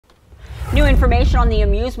New information on the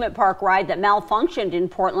amusement park ride that malfunctioned in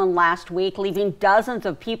Portland last week, leaving dozens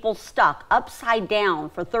of people stuck upside down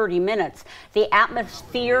for 30 minutes. The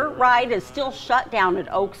Atmosphere ride is still shut down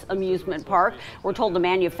at Oaks Amusement Park. We're told the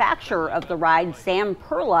manufacturer of the ride, Sam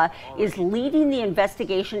Perla, is leading the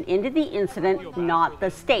investigation into the incident, not the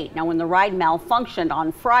state. Now, when the ride malfunctioned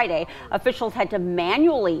on Friday, officials had to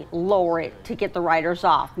manually lower it to get the riders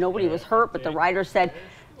off. Nobody was hurt, but the riders said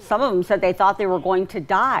some of them said they thought they were going to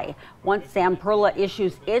die. Once Sam Perla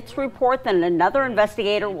issues its report, then another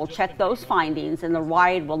investigator will check those findings, and the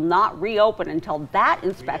ride will not reopen until that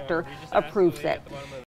inspector approves it.